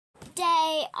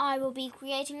today I will be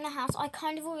creating the house. I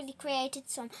kind of already created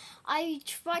some. I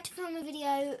tried to film a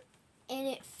video and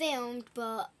it filmed,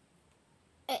 but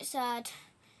it said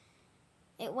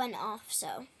it went off,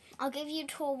 so I'll give you a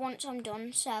tour once I'm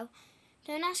done. So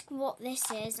don't ask what this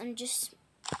is. I'm just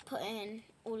putting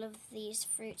all of these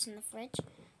fruits in the fridge.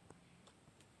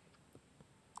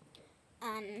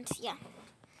 And yeah,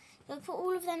 so I'll put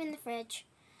all of them in the fridge.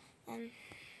 Just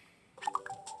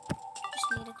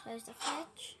need to close the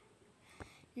fridge.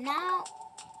 Now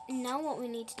what we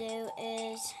need to do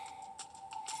is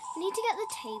we need to get the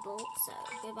table. So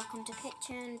go back onto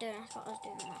kitchen. Don't ask what I was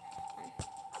doing that.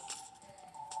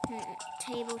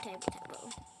 Table.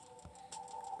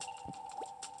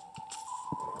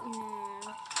 No,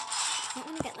 I'm not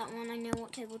gonna get that one. I know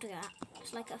what table to get.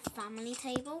 It's like a family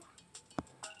table,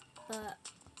 but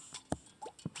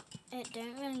it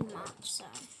don't really match. So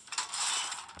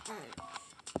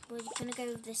we're gonna go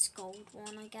with this gold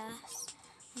one, I guess.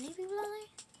 How many people are there?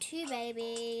 2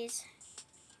 babies,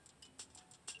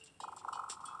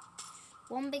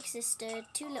 1 big sister,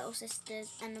 2 little sisters,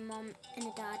 and a mom and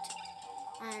a dad,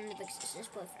 and the big sister's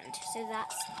boyfriend. So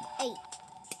that's 8.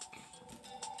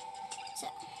 So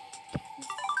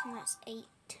that's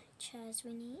 8 chairs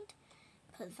we need.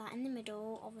 Put that in the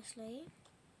middle, obviously,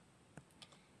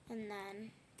 and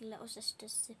then the little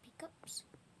sister's sippy cups.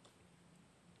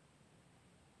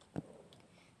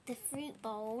 The fruit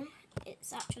bowl,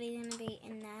 it's actually going to be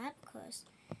in there because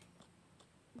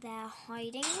they're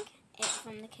hiding it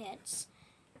from the kids.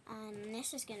 And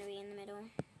this is going to be in the middle.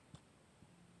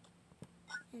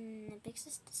 And the big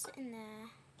sister's sitting there.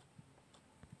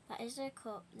 That is her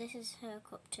cup. This is her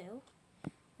cup too.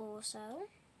 Also,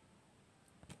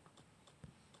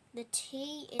 the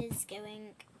tea is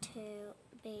going to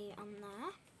be on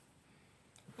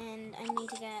there. And I need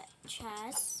to get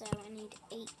chairs, so I need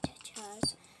 8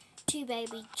 chairs. 2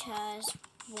 baby chairs,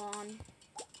 1,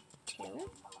 2.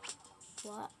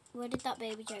 What? Where did that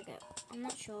baby chair go? I'm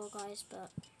not sure, guys,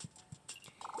 but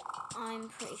I'm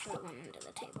pretty sure it went under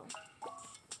the table.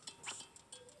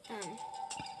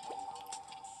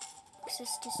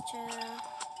 Sister's chair.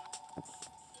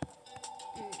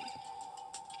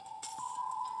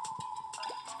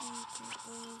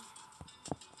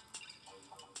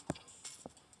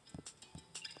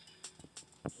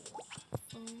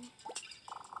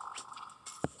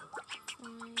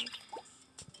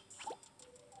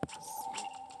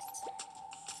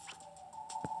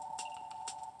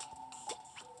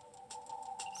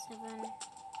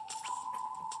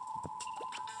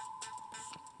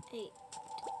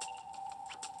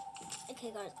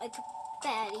 Okay guys, I could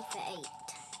barely fit 8.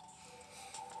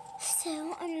 So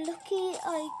I'm lucky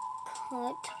I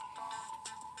could.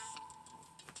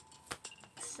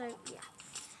 So yeah.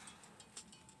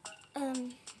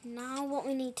 Now what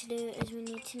we need to do is we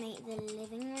need to make the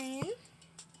living room.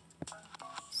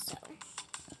 So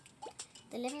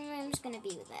the living room's gonna be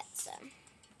with it, so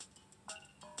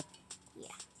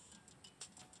yeah.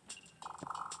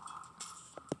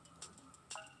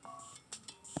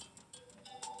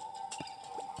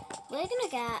 We're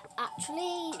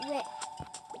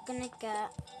gonna get,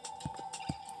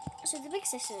 so the big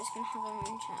sister is gonna have her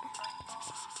own chair.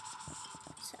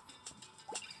 So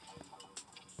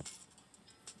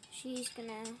she's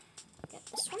gonna get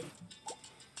this one.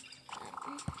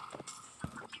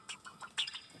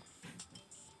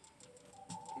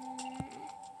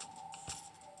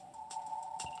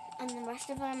 And the rest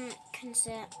of them can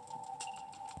sit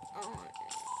on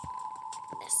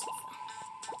this sofa.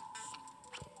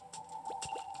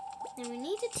 Now we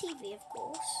need a TV, of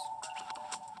course.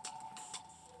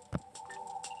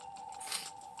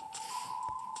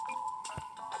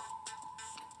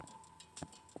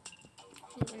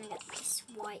 We're going to get this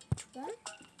white one.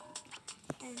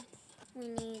 And we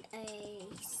need a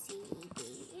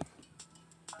CD.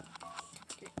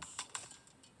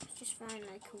 Let's just find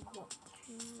like a watch.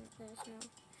 There's no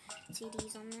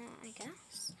CDs on there, I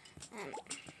guess.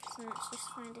 So let's just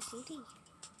find a CD.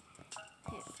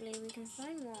 Hopefully we can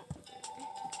find one.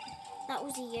 That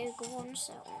was a yoga one,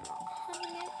 so I'm not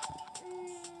having it.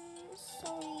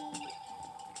 Sorry.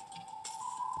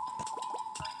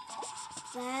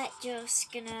 They're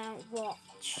just gonna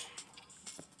watch.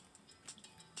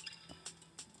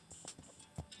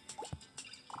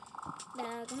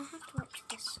 They're gonna have to watch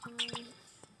this one.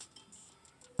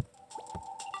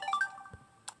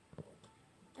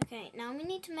 Okay, now we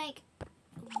need to make.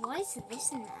 Why is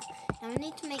this in there? Now we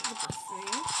need to make the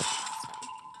bathroom.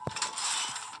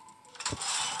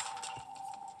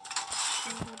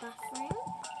 The bathroom.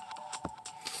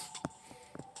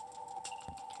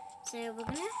 So we're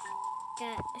gonna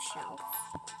get a shelf,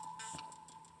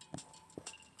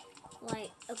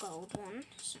 like a gold one.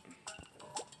 So.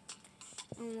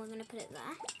 And we're going to put it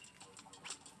there.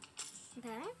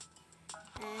 Okay.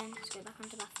 And let's go back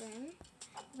onto the bathroom.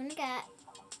 We're going to get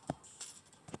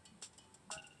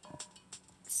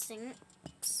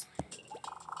sinks.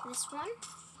 This one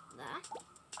there.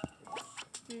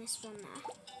 And this one there.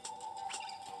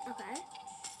 Okay.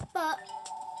 But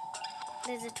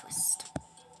there's a twist.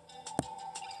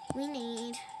 We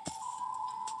need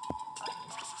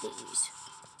these.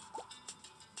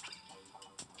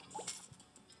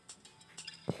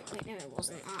 Wait, no, it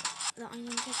wasn't that I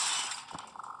needed.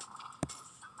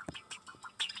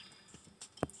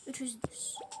 It was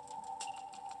this.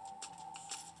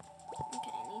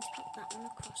 Okay, I need to put that one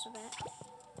across a bit.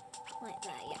 Like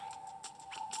there, yeah.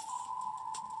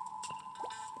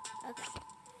 Okay.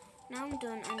 Now I'm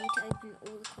done, I need to open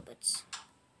all the cupboards.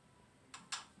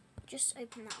 Just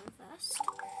open that one first.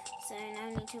 So now I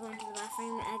need to go into the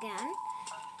bathroom again.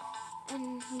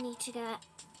 And we need to get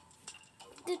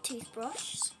the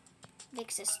toothbrush. Big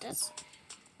sisters.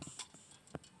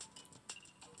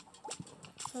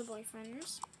 Her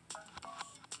boyfriends.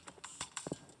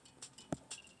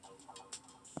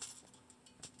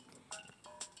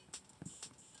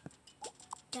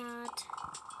 Dad.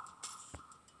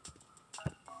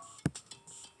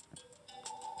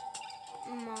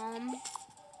 Mom.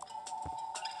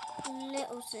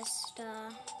 Little sister.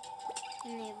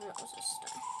 And the other little sister.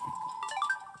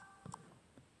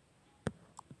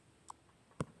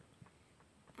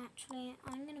 Actually,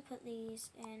 I'm going to put these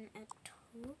in a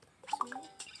tub.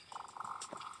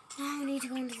 So now we need to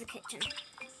go into the kitchen.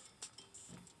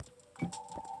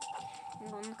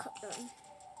 And on the cutlery.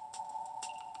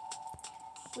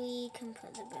 We can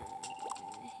put the bone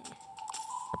here.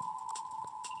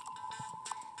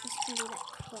 This can be that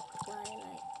clockwise,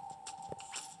 like.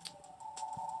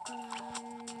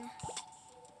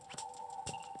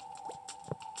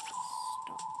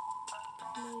 Stop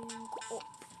moving up.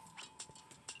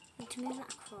 Need to move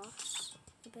that across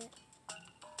a bit.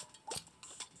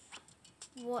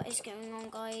 What is going on,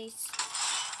 guys?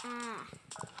 Ah,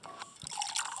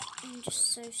 I'm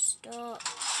just so stuck.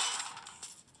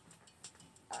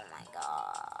 Oh my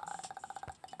god.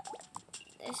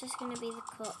 This is going to be the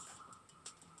cup.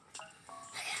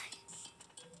 Okay.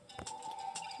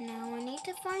 Now I need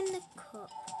to find the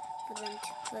cup for them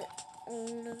to put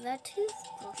all of their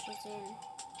toothbrushes in.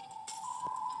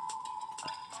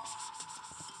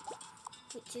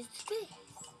 Which is this.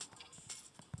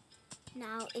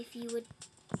 Now, if you would...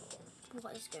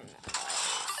 What is going on, guys?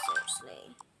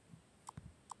 Seriously.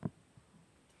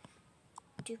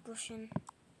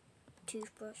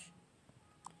 Toothbrush.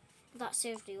 That's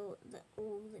seriously all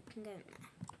that can go in there.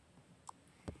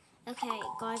 Okay,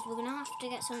 guys, we're going to have to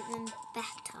get something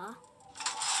better.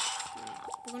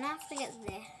 We're going to have to get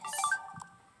this.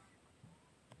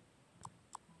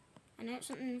 I know it's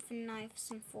something for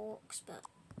knives and forks, but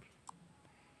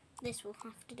this will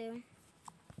have to do.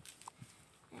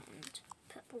 And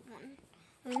purple one.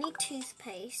 We need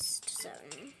toothpaste, so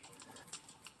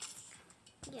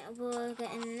yeah, we're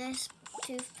getting this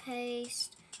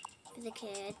toothpaste for the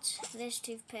kids, this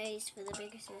toothpaste for the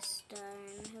bigger sister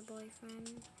and her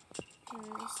boyfriend, and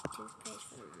this toothpaste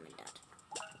for the mum and dad.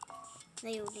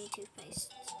 They all need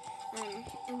toothpaste.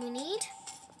 And we need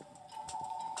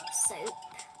soap.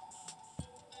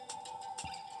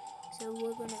 So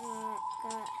we're gonna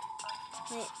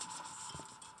get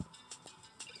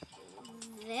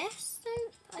this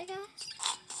soap, I guess.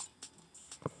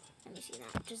 Let me see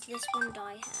that. Does this one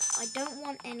dye hair? I don't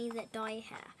want any that dye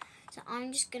hair. So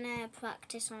I'm just gonna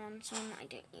practice on someone that I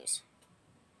don't use.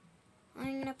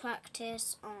 I'm gonna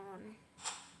practice on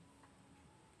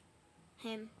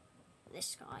him,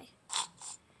 this guy.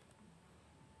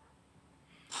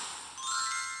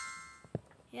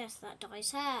 Yes, that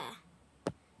dyes hair.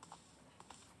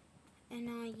 And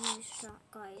I use that,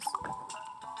 guys.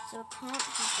 So I can't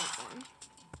have that one.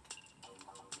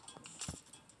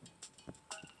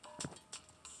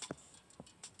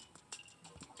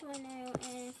 Do I know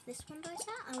if this one does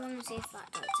that? I want to see if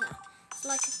that does that. It's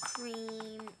like a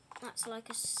cream. That's like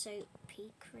a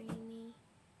soapy, creamy.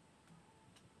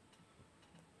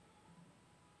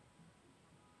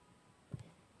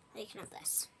 You can have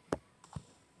this.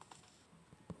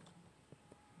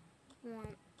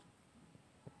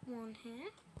 One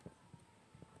here.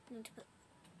 I need to put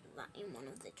that in one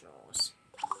of the drawers.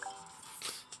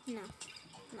 No,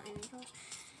 not in the drawers.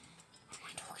 What am I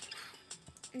talking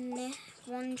about? And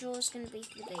one drawer is going to be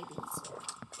for the babies.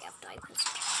 We have diapers.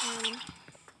 I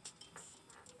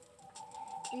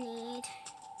need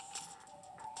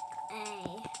a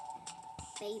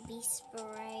baby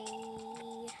spray.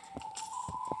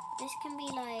 This can be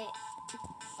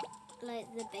like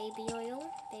the baby oil.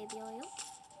 Baby oil.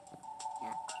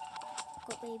 Yeah.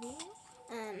 Got baby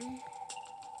oil.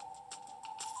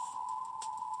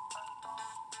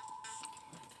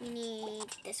 We need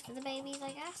this for the babies,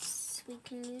 I guess. We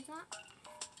can use that.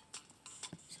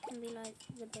 This can be like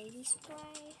the baby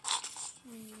spray.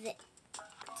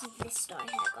 This dye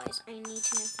here, guys. I need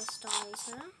to know if this dye is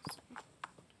there. So.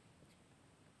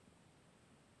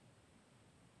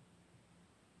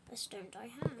 This don't dye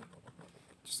hair.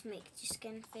 Just make your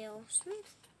skin feel smooth.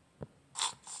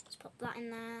 Let's pop that in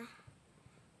there.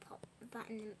 Pop that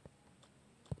in.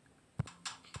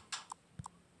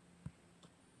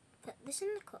 Put this in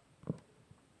the cup.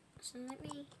 So let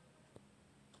me.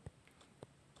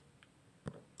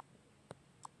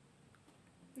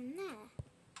 And there.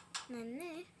 And then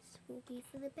this will be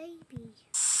for the baby.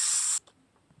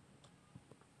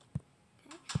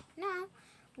 Okay. Now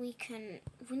we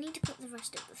need to put the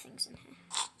rest of the things in here.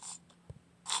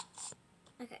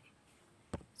 Okay.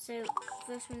 So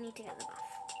first we need to get the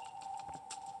bath.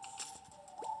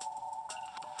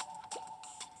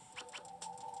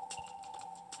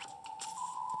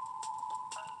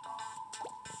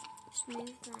 Just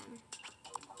move them.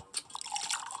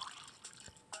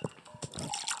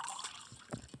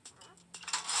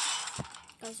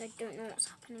 Guys, I don't know what's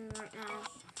happening right now.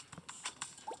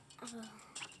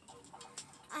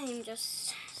 I am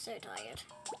just so tired.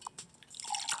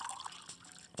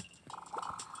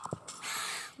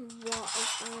 What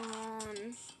is going on?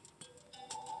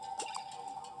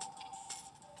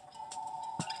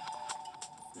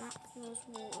 That feels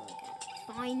water again.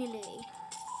 Finally.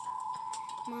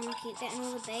 Man, I keep getting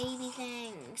all the baby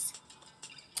things.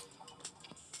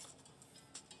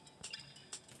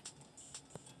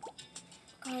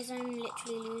 Guys, I'm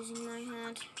literally losing my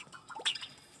head.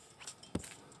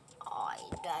 I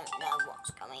don't know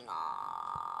what's going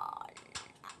on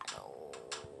at all.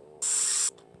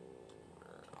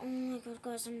 Oh my god,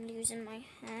 guys, I'm losing my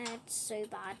head so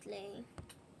badly.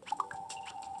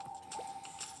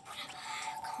 Whatever,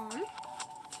 calm.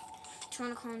 Trying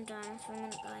to calm down for a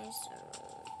minute, guys.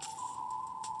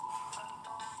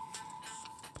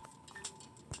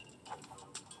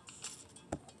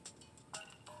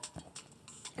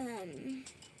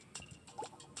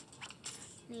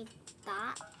 Need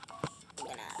that.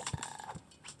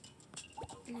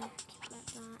 I'm gonna keep like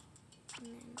that, and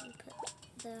then we put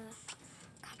the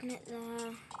cabinet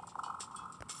there.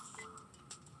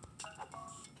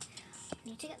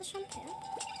 Need to get the shampoo.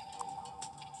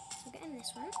 So get in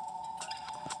this one,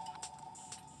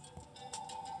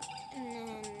 and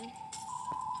then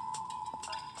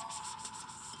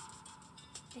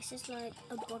this is like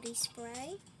a body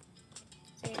spray.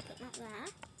 So you put that there,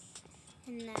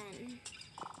 and then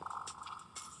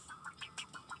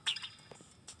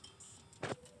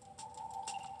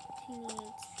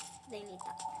they need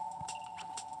that.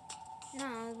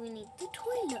 Now we need the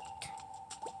toilet.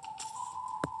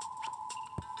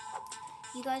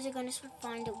 You guys are going to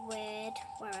find it weird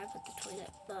where I put the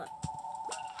toilet, but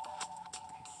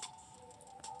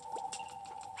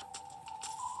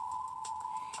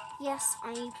yes,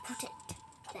 I put it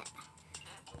there.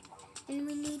 And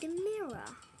we need a mirror,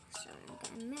 so I'm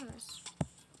getting mirrors.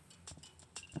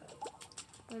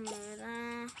 One mirror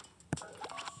there,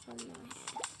 one mirror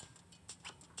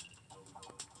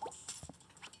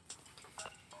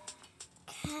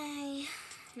here.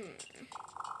 Okay.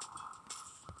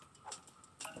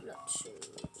 Let's see.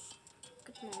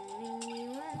 Good morning,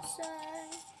 USA.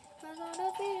 I got a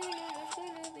feeling it's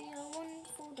gonna be a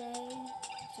wonderful day.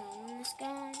 Sun in the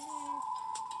sky,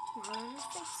 smile on his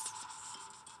face.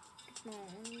 Good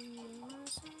morning,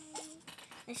 USA.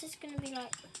 This is gonna be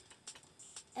like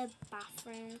a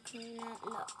bathroom cleaner.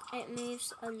 Look, it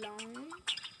moves along.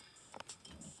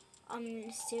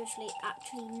 I'm seriously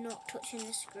actually not touching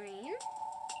the screen.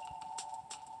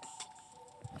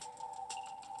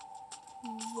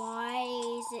 Why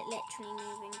is it literally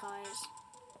moving, guys?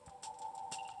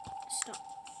 Stop.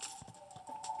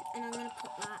 And I'm going to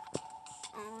put that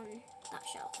on that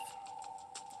shelf.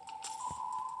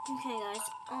 Okay, guys.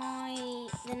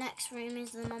 The next room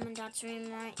is the mum and dad's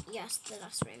room, right? Yes, the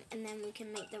last room. And then we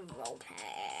can make the role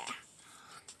play.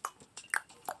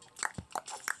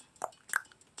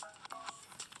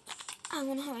 I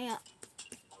want to hurry up.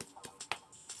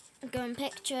 Go in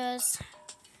pictures.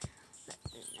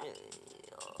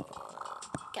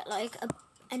 Get like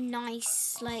a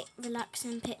nice, like,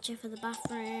 relaxing picture for the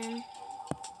bathroom.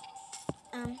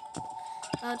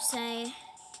 I'd say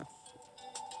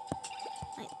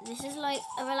like this is like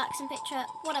a relaxing picture,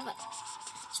 whatever.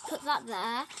 Just put that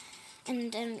there,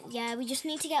 and yeah, we just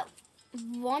need to get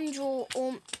one drawer,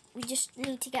 or we just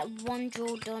need to get one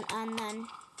draw done, and then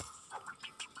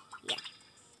yeah,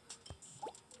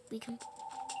 we can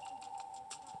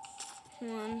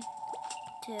 1,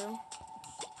 2,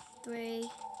 3,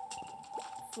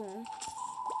 4,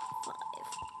 5,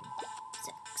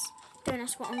 6. Don't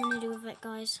ask what I'm gonna do with it,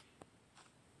 guys.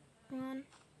 1,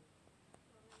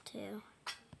 2,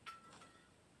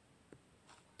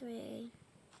 3,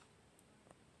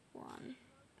 1,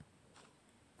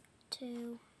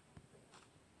 2,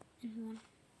 and 1.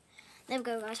 There we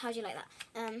go, guys. How do you like that?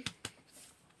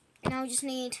 Now we just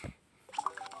need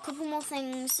a couple more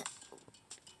things.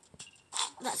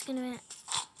 It's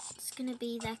gonna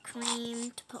be their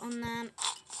cream to put on them.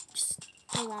 Just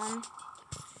go on,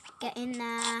 get in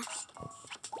there.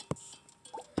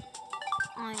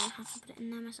 I'm gonna have to put it in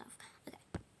there myself. Okay,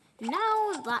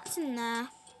 now that's in there.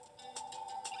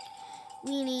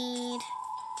 We need.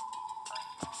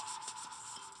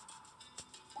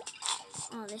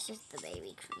 Oh, this is the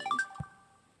baby cream.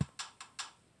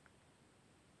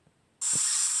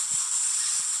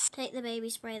 Take the baby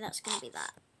spray. That's gonna be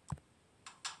that.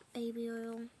 Baby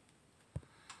oil.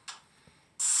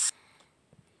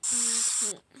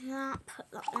 Take that,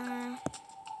 put that there.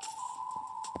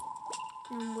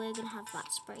 And we're gonna have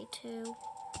that spray too.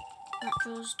 That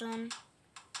draw's done.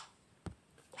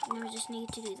 Now we just need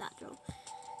to do that draw.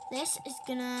 This is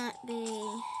gonna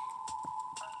be.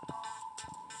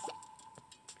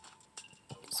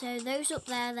 So those up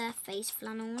there, they're face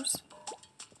flannels.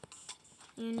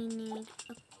 You only need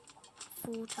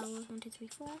 4 towels. 1, 2, 3,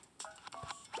 4.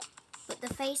 But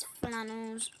the face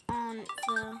flannels aren't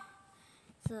for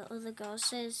the other girls.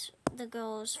 Says the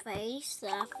girl's face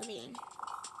there for the.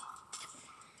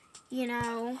 You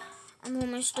know, I'm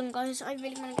almost done, guys. I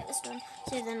really want to get this done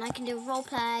so then I can do a role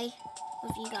play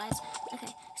with you guys.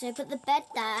 Okay, so put the bed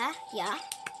there. Yeah,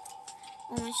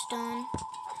 almost done.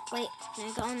 Wait,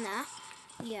 no, go on there.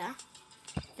 Yeah,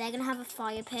 they're gonna have a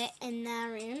fire pit in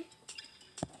their room.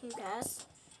 Who cares?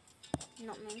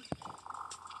 Not me.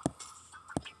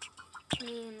 I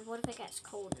mean, what if it gets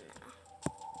cold in there?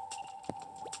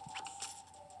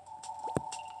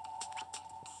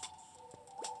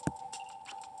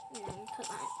 And then put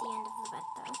that at the end of the bed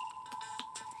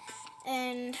though.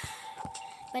 And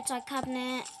bedside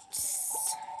cabinets.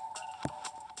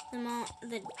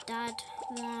 The dad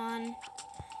one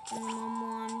and the mom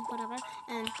one, whatever.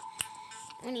 And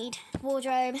we need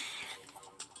wardrobe.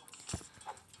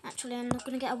 Actually, I'm not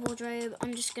gonna get a wardrobe.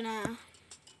 I'm just gonna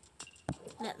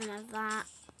let them have that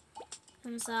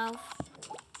themselves.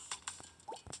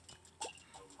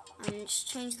 And just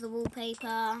change the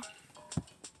wallpaper.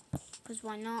 Because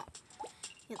why not?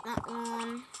 Get that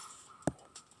one.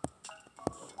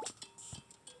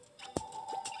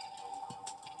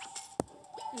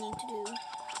 I need to do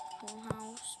whole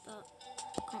house, but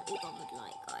can't be bothered,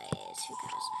 like, guys. Who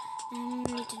cares? I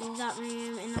need to do that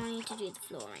room, and I need to do the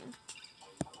flooring.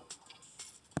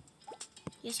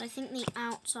 Yes, I think the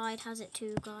outside has it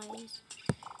too, guys.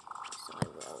 So I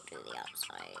will do the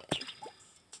outside.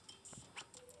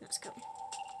 Let's go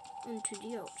into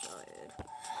the outside.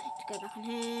 Let's go back in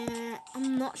here.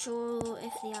 I'm not sure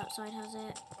if the outside has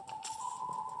it.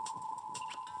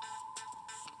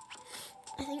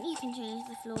 I think you can change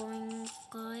the flooring,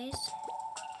 guys.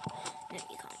 No,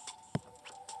 you can't.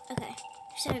 Okay,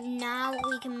 so now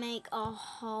we can make a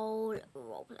whole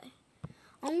roleplay.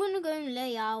 I'm gonna go and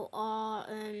lay out our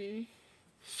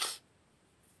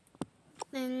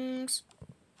things.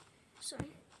 So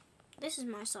this is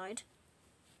my side.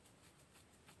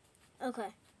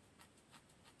 Okay.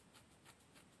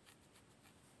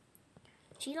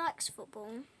 She likes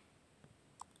football.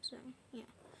 So yeah.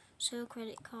 So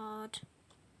credit card.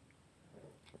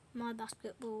 My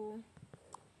basketball.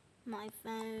 My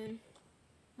phone.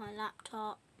 My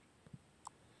laptop.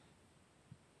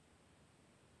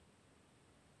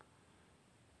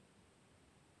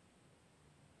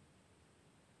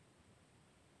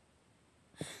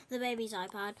 The baby's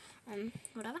iPad,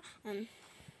 whatever.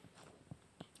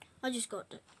 I just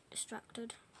got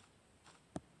distracted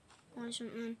by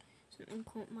something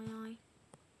caught my eye,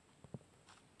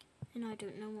 and I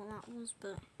don't know what that was,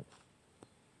 but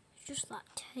it's just that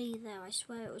T there. I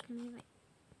swear it was moving.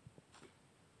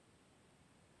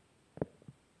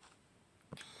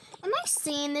 Am I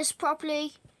seeing this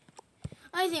properly?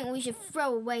 I think we should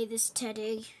throw away this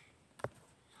teddy.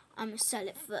 I'm gonna sell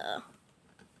it for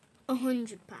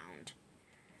 £100.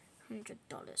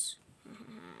 $100.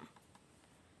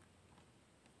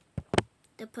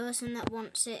 The person that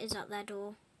wants it is at their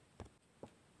door.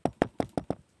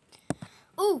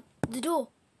 Oh, the door.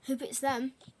 Hope it's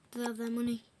them. They have their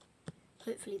money.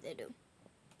 Hopefully they do.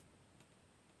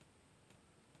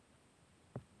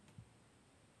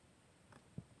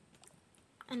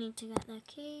 I need to get the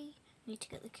key.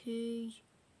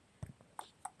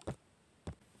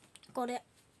 Got it.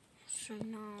 So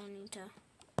now I need to...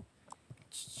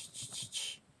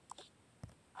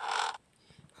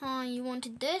 Hi, you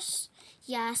wanted this?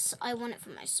 Yes, I want it for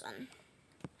my son.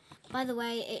 By the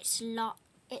way, it's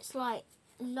like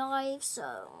live,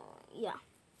 so yeah.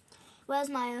 Where's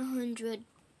my $100?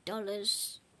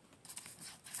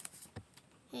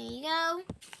 Here you go.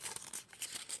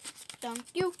 Thank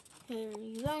you. Here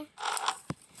you go.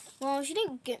 Well, she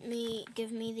didn't give me the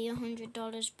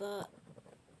 $100, but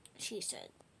she said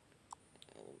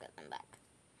we'll get them back.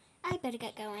 I better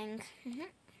get going.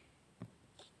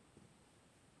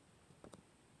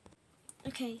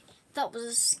 Okay, that was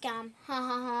a scam. Ha ha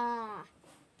ha.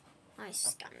 I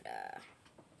scammed her.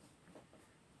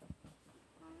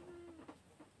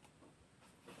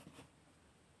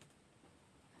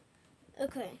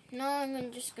 Okay, now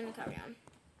I'm just gonna carry on.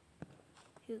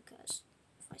 Who cares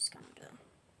if I scammed her?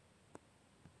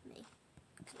 Me,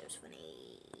 because it was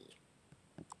funny.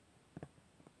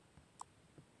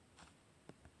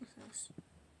 What's this?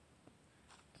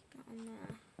 Keep that on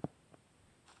there.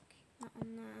 Keep that on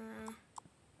there.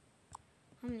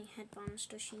 How many headbands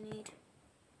does she need?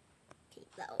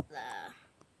 Keep that up there.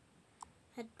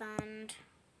 Headband.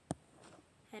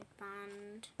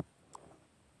 Headband.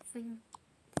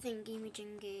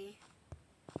 Thingy-majingy.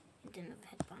 I didn't have a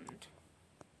headband.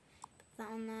 Put that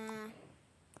on there.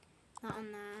 That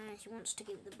on there. She wants to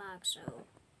keep the bag, so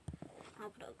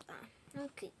I'll put it up there.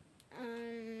 Okay.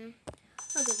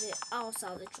 I'll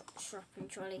sell the shopping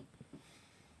trolley.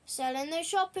 Selling the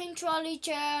shopping trolley,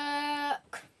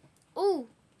 check. Ooh,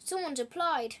 someone's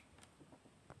applied.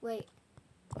 Wait.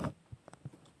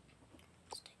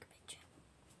 Let's take a picture.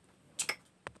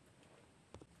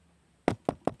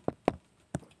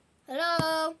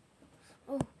 Hello.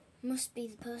 Oh, must be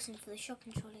the person for the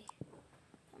shopping trolley.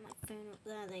 Got my phone up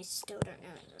there. They still don't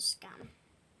know it's a scam.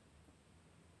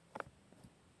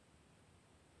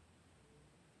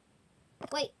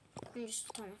 Wait, I'm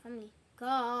just telling my family.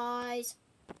 Guys.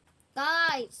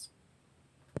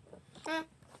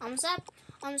 I'm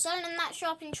selling that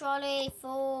shopping trolley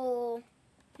for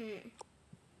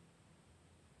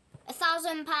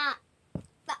 £1,000.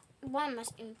 Why am I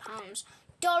saying pounds?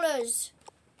 Dollars.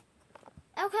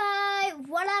 Okay,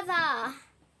 whatever.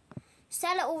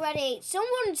 Sell it already.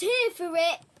 Someone's here for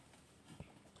it.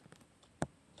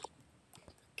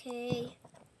 Okay.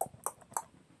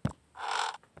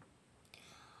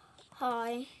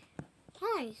 Hi.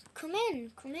 Come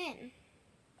in.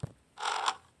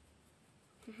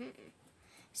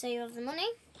 So you have the money?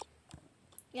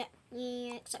 Yeah.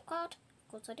 You accept card? Of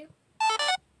course I do.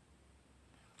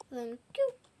 Thank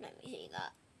you. Let me see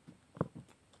that.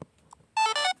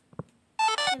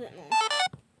 A bit more.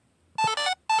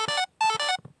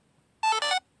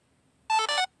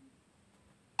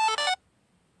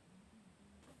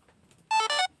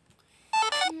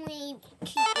 Can we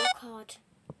keep your card?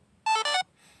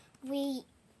 We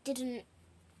didn't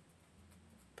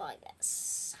buy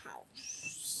this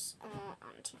house. Our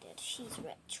auntie did. She's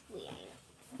rich. We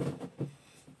ain't.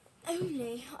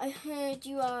 Only, I heard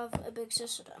you have a big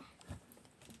sister.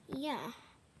 Yeah,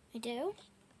 I do.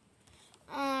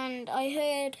 And I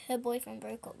heard her boyfriend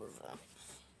broke up with her.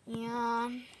 Yeah,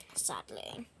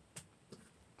 sadly.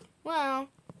 Well,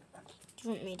 do you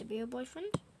want me to be your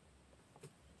boyfriend?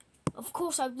 Of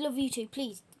course, I'd love you to.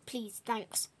 Please,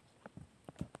 thanks.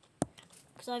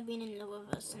 Because I've been in love with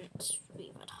her since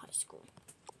we've had high school.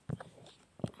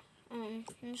 Yeah. I'm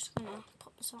just gonna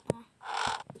pop this out there.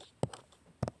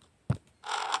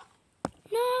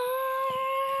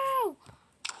 No!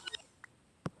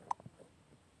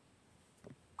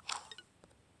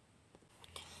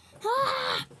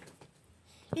 Ah!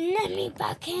 Let me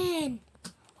back in.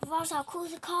 Otherwise I'll call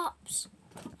the cops.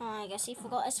 Oh, I guess he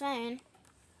forgot his phone.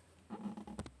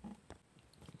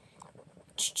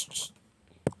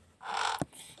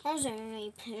 I was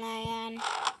only playing.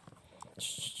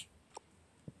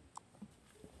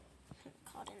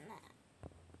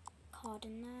 Card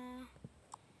in there.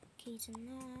 Keys in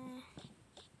there.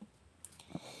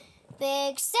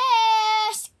 Big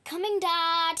sis! Coming,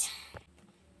 Dad.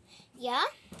 Yeah?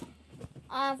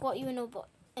 I've got you a new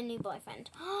boyfriend.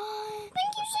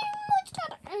 Thank you so much,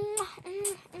 Dad.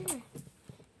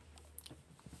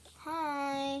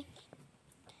 Hi.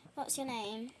 What's your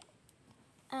name?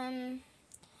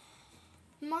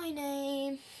 My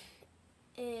name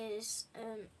is,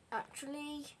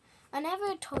 actually, I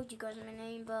never told you guys my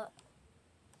name, but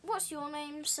what's your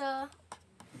name, sir?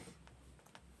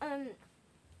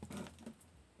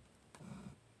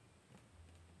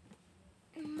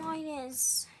 Mine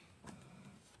is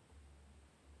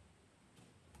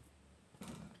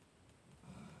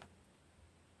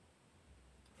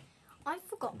I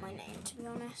forgot my name, to be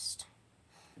honest.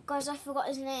 Guys, I forgot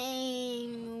his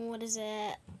name. What is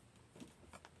it?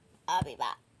 I'll be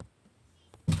back.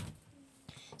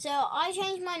 So I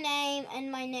changed my name,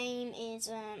 and my name is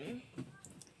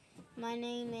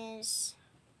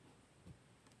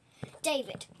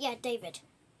David. Yeah, David.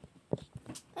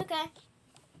 Okay.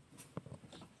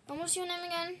 And what's your name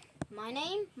again? My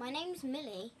name? My name's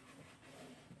Millie.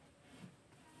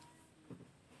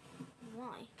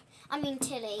 Why? I mean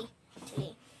Tilly.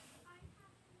 Tilly.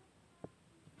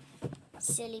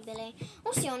 Silly Billy.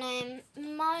 What's your name?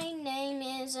 My name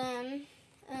is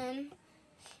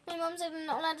my mum said I'm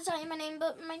not allowed to tell you my name,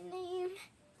 but my name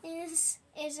is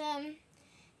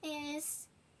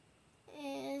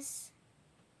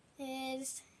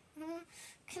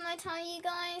can I tell you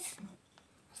guys?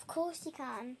 Of course you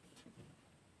can.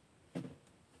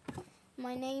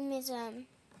 My name is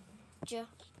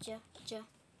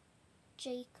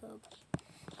Jacob.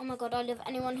 Oh my god, I love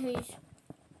anyone who's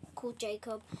called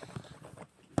Jacob.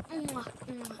 Do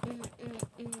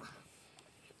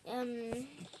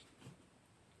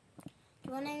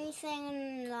you want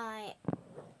anything like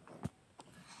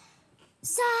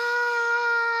Zach?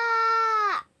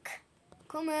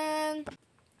 Come on.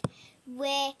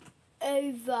 We're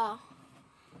over.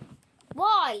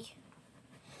 Why?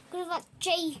 Because of that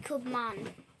Jacob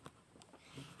man.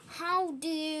 How do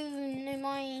you know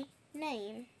my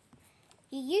name?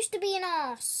 You used to be in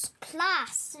our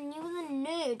class and you were a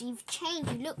nerd. You've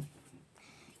changed.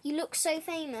 You look so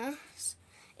famous.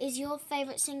 Is your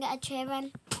favourite singer Ed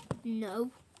Sheeran?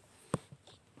 No.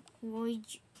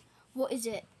 What is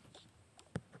it?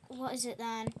 What is it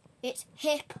then? It's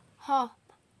hip hop.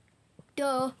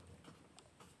 Duh.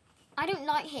 I don't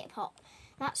like hip hop.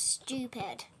 That's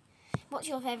stupid. What's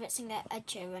your favourite singer Ed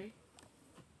Sheeran?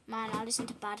 Man, I listen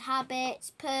to Bad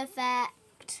Habits,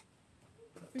 Perfect.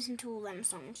 Listen to all them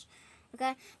songs.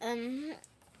 Okay?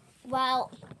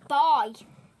 Well, bye.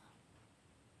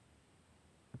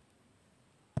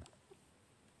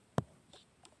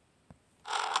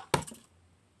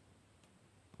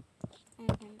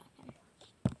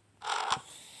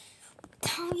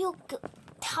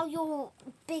 Tell your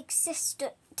big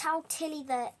sister, tell Tilly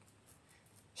that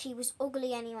she was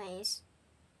ugly anyways.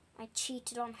 I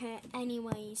cheated on her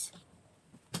anyways.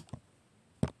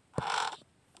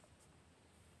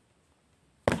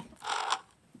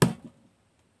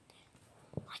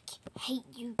 I hate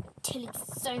you, Tilly,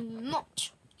 so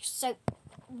much. You're so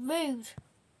rude.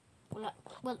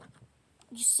 Well,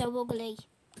 you're so ugly.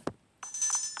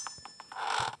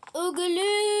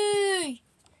 Ugly!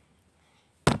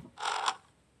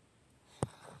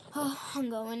 Oh, I'm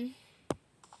going.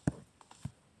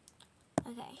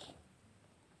 Okay.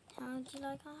 How do you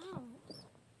like our house?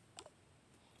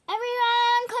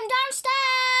 Everyone, come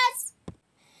downstairs!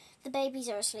 The babies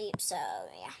are asleep, so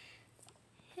yeah.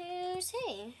 Who's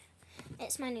he?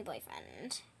 It's my new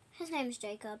boyfriend. His name's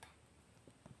Jacob.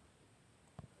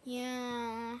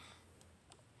 Yeah.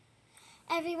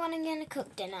 Everyone, I'm gonna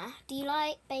cook dinner. Do you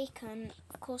like bacon?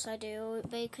 Of course I do.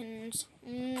 Bacon's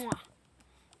mwah.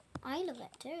 I love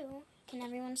it too. Can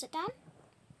everyone sit down?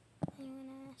 I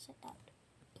wanna sit down.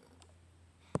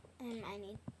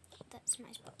 That's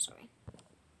my spot, sorry.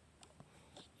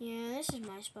 Yeah, this is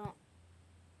my spot.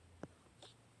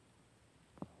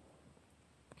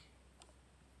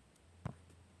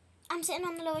 I'm sitting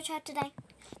on the lower chair today.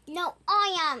 No,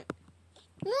 I am.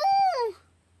 No.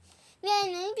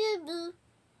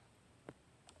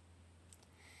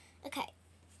 Okay.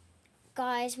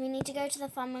 Guys, we need to go to the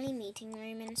family meeting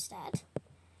room instead.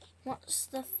 What's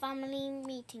the family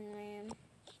meeting room?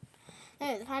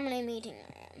 Oh, the family meeting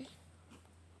room.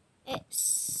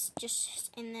 It's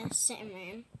just in the sitting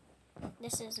room.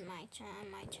 This is my chair,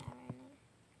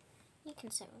 You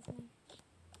can sit with me.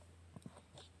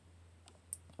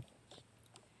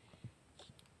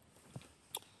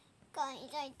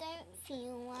 Guys, I don't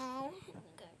feel well. Let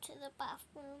me go to the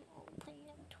bathroom, open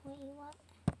the toilet.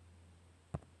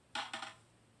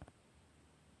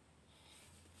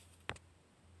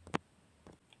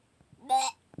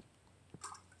 Blech.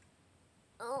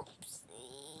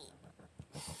 Oopsie.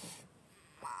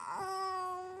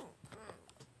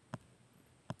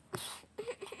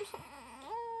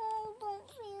 Don't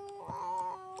feel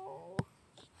well.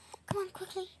 Come on,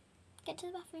 quickly. Get to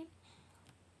the bathroom.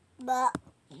 But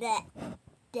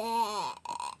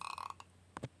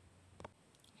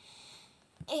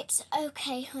it's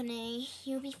okay, honey.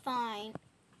 You'll be fine.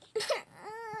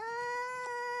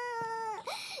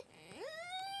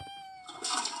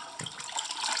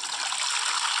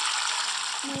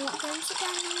 Now you're going to sit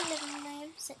down in the living room.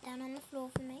 Sit down on the floor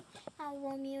for me. I'll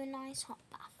warm you a nice hot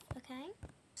bath, okay?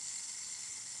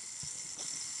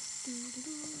 It's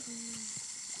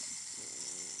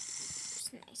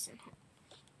nice and hot.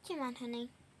 Come on, honey.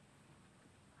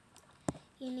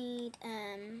 You need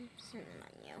something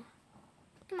on you.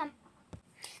 Come on.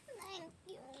 Thank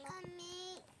you,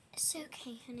 Mommy. It's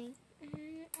okay, honey.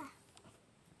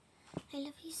 I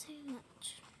love you so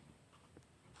much.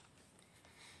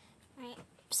 Right,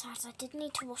 besides I did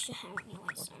need to wash your hair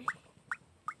anyway, so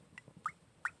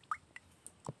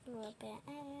rub it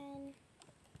in.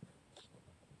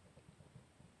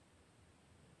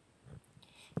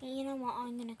 You know what,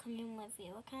 I'm gonna come in with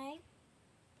you, okay?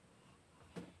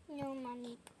 No,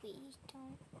 Mommy, please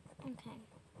don't. Okay.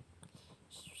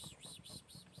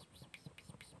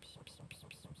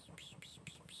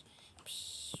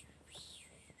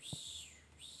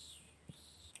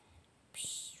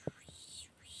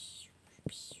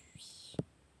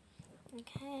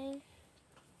 Okay.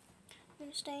 I'm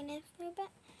gonna stay in here for a bit.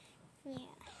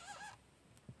 Yeah.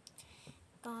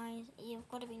 Guys, you've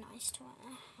got to be nice to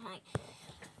her. Right.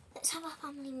 Let's have a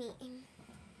family meeting.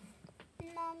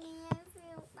 Mommy, I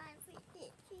feel bad for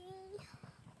Dixie.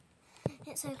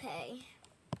 It's okay.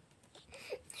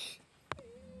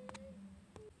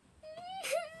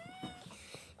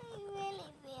 I really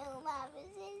feel bad for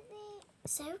Sissy.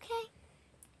 It's okay.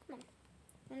 Come on.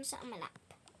 I'm gonna sit on my lap.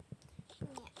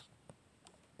 Yeah.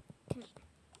 Come on.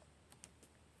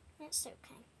 It's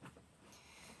okay.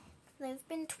 They've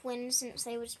been twins since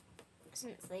they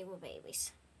were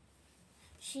babies.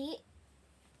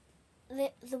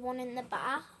 The one in the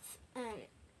bath,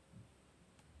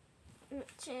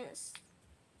 which is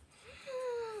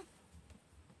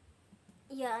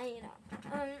yeah, you know,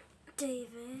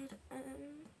 David,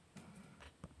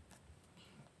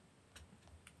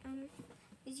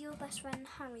 is your best friend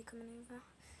Harry coming over?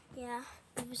 Yeah,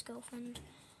 with his girlfriend.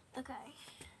 Okay.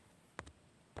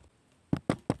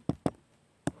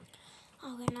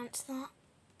 I'll go and answer that.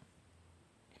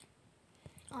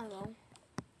 I will.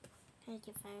 Here's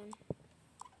your phone.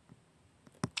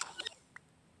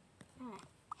 Oh.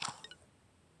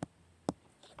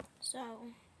 So,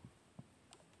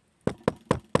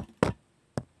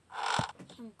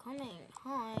 I'm coming.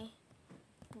 Hi.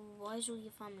 Why is all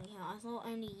your family here? I thought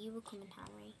only you were coming,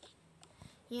 Harry.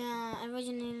 Yeah,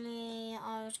 originally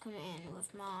I was coming in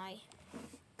with my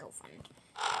girlfriend.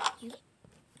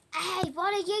 Hey,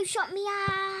 why did you shut me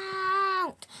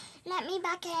out? Let me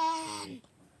back in.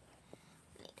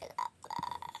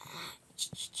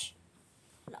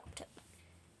 Locked it.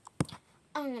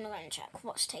 I'm gonna go and check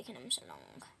what's taking him so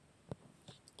long.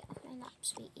 Get off my lap,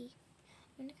 sweetie.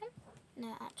 You wanna come?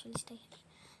 No, actually stay here.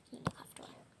 You look after her.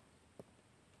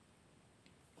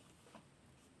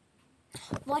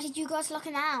 Why did you guys lock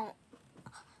him out? I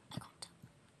can't tell.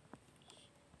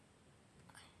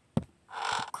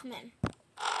 Okay. Come in.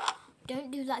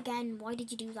 Don't do that again. Why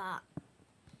did you do that?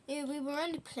 Yeah, we were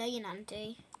only playing,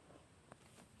 Auntie.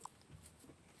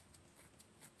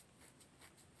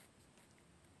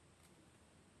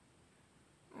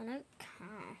 I don't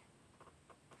care.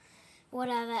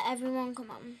 Whatever, everyone come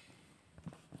on.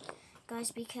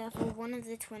 Guys, be careful. One of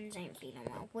the twins ain't feeling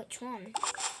well. Which one?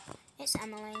 It's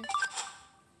Emily.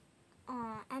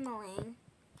 Aw, Emily.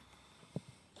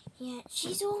 Yeah,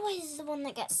 she's always the one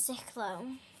that gets sick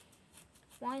though.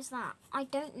 Why is that? I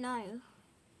don't know.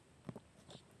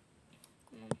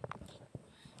 Come on.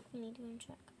 We need to go and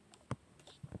check.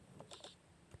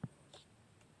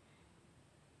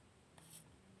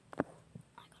 I gotta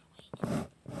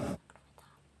wait.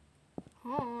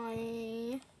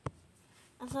 Hi.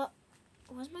 I thought,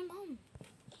 where's my mom?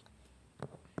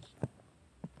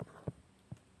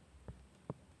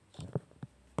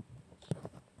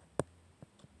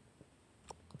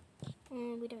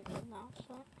 We don't need that,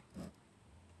 but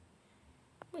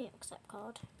we accept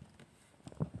card.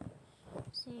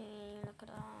 See, look at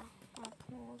our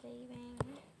poor baby.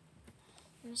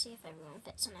 Let me see if everyone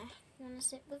fits in there. You wanna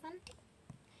sit with Auntie?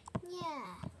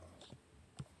 Yeah.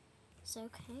 It's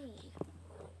okay.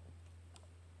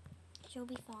 She'll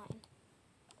be fine.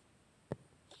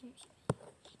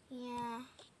 Yeah.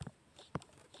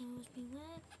 Knows me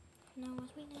where. Knows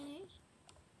me nose.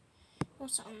 We'll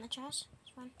sit on the chairs.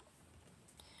 It's fine.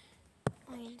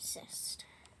 I insist.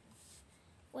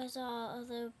 Where's our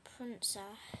other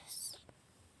princess?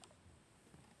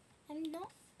 I'm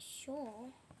not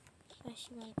sure where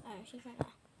she went. Oh, she's right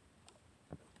there.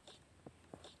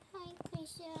 Hi,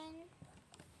 Christian.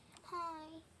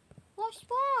 Hi. What's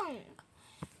wrong?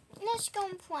 Let's go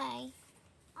and play.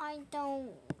 I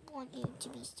don't want you to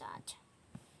be sad.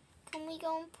 Can we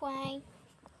go and play?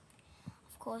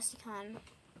 Of course you can.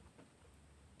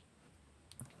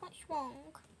 What's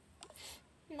wrong?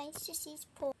 My sissy's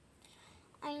poor.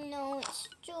 I know, it's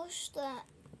just that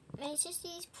my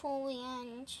sister's poorly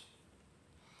and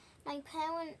my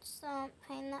parents aren't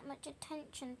paying that much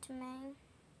attention to me.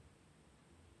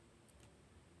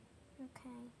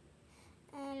 Okay.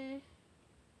 And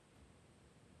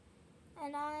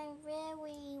I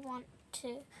really want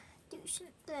to do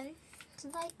something.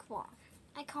 Like what?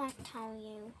 I can't tell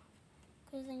you,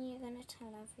 because then you're going to tell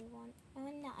everyone.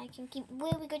 And that I can keep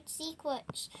really good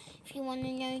secrets if you want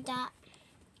to know that.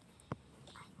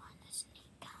 I want to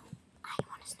sneak out. I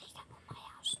want to sneak out of my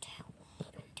house too. We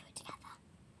can do it together.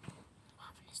 We're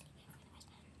having a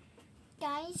sleepover.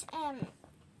 Guys,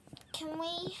 can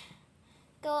we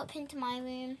go up into my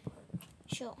room?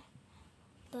 Sure.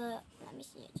 But let me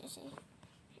see it, Jessie.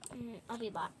 I'll be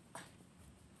back.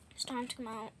 It's time to come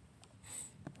out.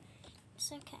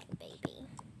 It's okay, baby.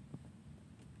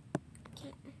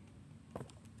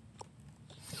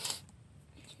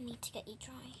 I need to get you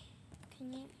dry.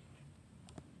 Can you?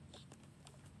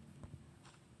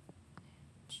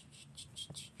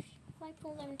 Wipe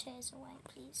all them tears away,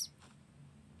 please.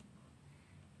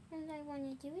 And all I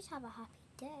want to do is have a happy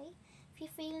day. If you're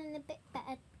feeling a bit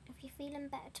better, if you're feeling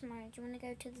better tomorrow, do you want to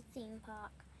go to the theme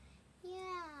park?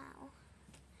 Yeah.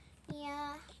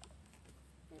 Yeah.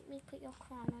 Let me put your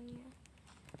crown on you.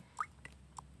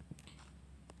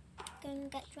 Go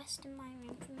and get dressed in my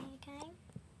room for me, okay?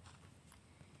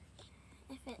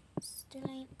 If it still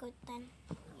ain't good, then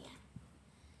yeah.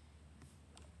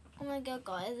 Oh my god,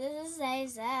 guys, this is so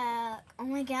sick. Oh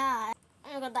my god.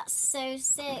 Oh my god, that's so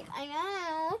sick. I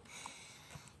know.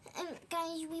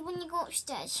 Guys, we want to go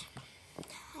upstairs.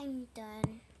 I'm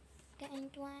done getting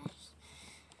dressed.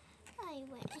 I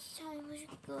wish I was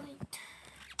good.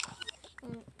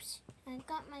 Oops. I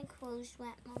got my clothes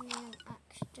wet, Mommy, on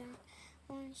accident.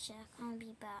 One sec, I'll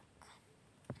be back.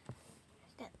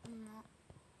 Get them up.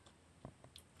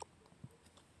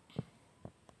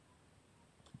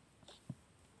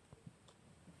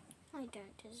 I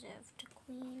don't deserve to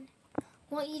clean.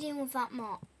 What are you doing with that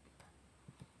mop?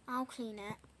 I'll clean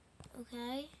it.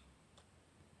 Okay?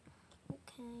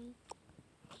 Okay.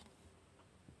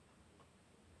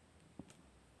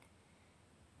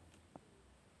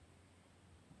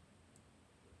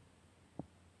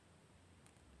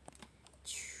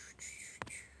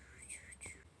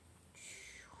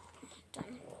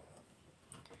 Done.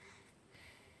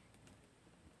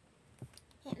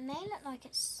 It may look like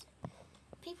it's...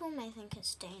 People may think it's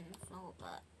stained the floor,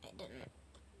 but it didn't.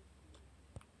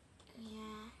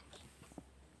 Yeah.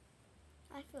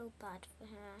 I feel bad for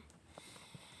her.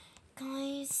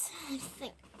 Guys,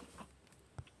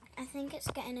 I think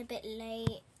it's getting a bit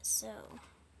late, so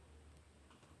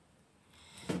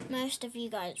most of you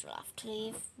guys will have to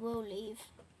leave. We'll leave.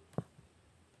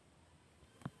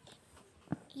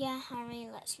 Yeah, Harry,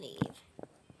 let's leave.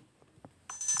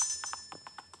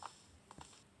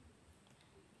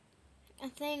 I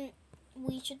think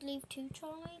we should leave too,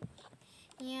 Charlie.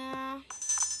 Yeah.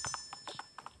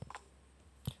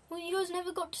 Well, you guys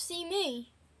never got to see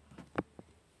me.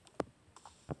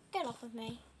 Get off of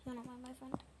me. You're not my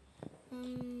boyfriend.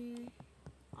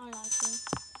 I like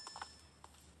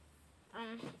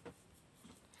you.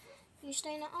 You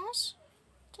staying at ours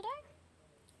today?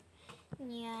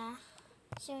 Yeah.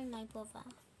 So is my brother.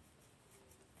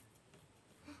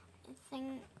 I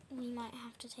think we might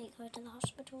have to take her to the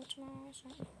hospital tomorrow, so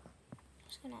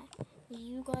just gonna. Are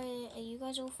you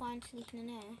guys all fine sleeping in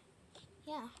here?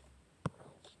 Yeah.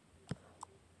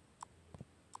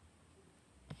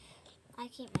 I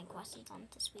keep my glasses on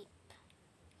to sleep.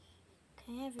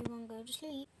 Okay, everyone go to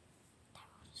sleep. They're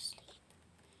all asleep.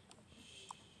 Shh.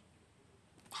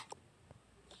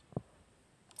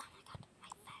 Oh my god, my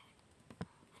phone.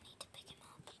 I need to pick him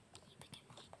up. Can you pick him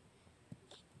up?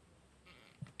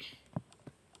 Get my phone.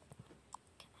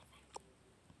 Pick him back up. Okay.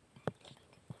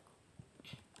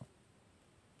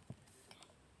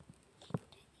 Take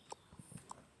these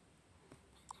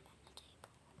off. Put them on the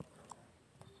table.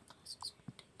 Put the glasses on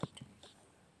the table too.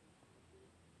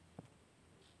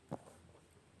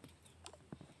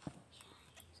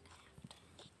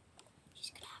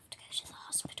 She's gonna have to go to the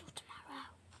hospital tomorrow.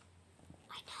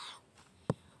 I know.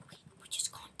 We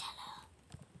just can't tell her.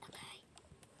 Okay.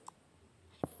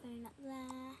 My phone up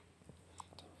there.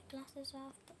 Take my glasses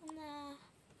off, put them there.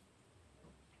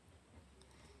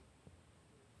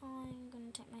 I'm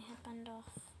gonna take my headband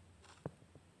off.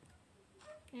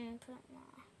 And put it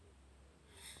there.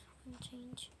 And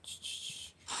change.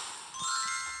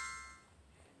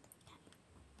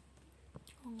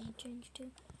 I'm gonna change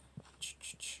too.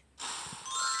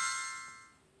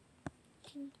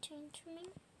 Can you change for me?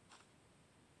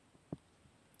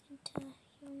 Into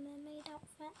your mermaid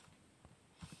outfit?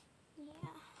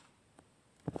 Yeah.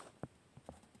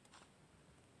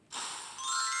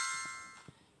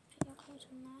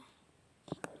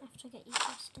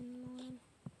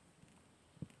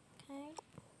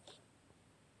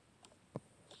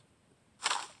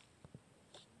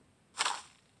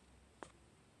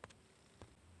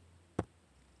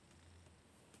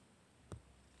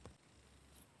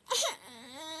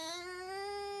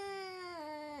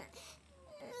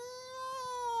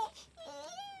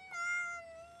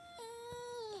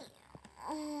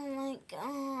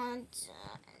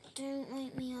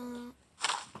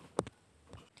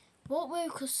 what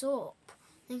woke us up? I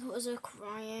think it was her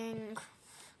crying. It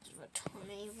was her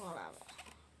tummy, whatever.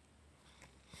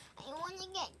 I want to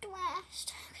get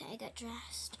dressed. Okay, get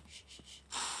dressed. Shh, shh, shh.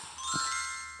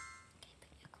 Okay,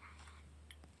 put your crown on.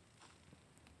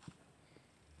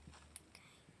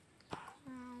 Okay,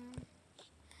 crown.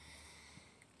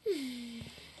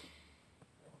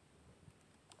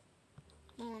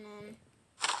 Morning.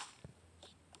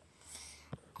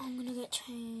 I'm gonna get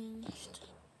changed.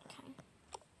 Okay.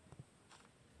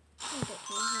 I'm gonna get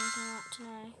changed into that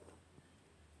today.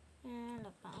 Yeah,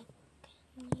 look bad.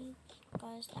 Can you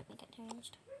guys let me get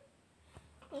changed?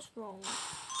 What's wrong? My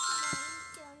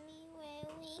tummy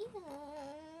really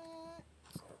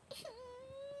hurts.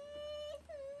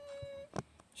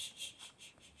 Shh, shh, shh,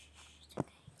 shh, shh. It's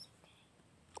okay, it's okay.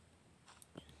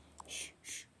 Shh,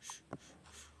 shh, shh, shh, shh.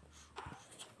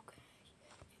 It's okay.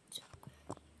 It's okay.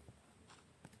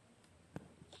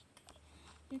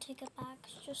 And take her back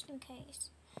just in case.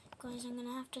 Guys, I'm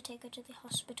gonna have to take her to the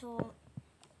hospital.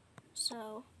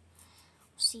 So,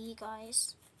 see you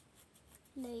guys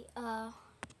later.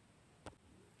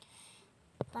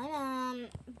 Bye, Mum.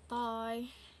 Bye.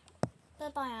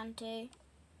 Bye-bye, Auntie.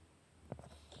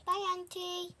 Bye,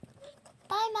 Auntie.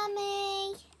 Bye,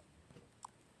 Mummy.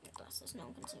 My glasses. No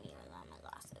one can see me without my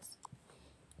glasses.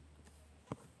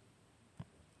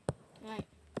 Right.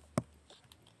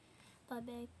 Bye,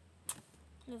 babe.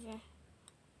 Love you.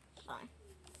 Bye.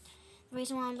 The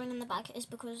reason why I'm bringing the bag is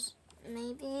because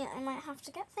maybe I might have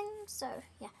to get things. So,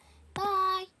 yeah.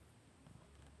 Bye.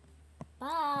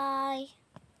 Bye.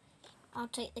 I'll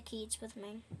take the keys with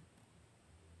me.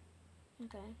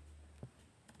 Okay.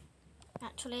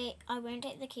 Actually, I won't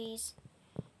take the keys.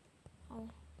 Oh.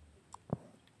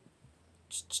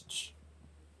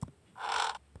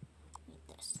 Need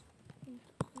this. Put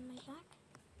that in my bag.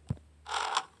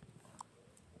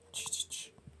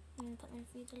 And put them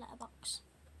through the letterbox.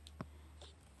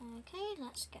 Okay,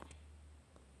 let's go.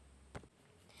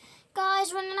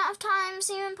 Guys, running out of time.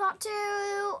 See you in part 2.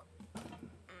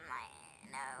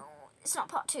 No, it's not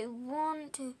part 2. 1,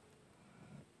 2, 3.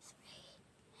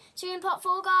 See you in part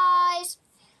 4, guys.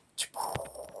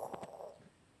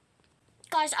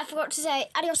 Guys, I forgot to say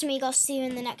adios amigos. See you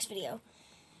in the next video.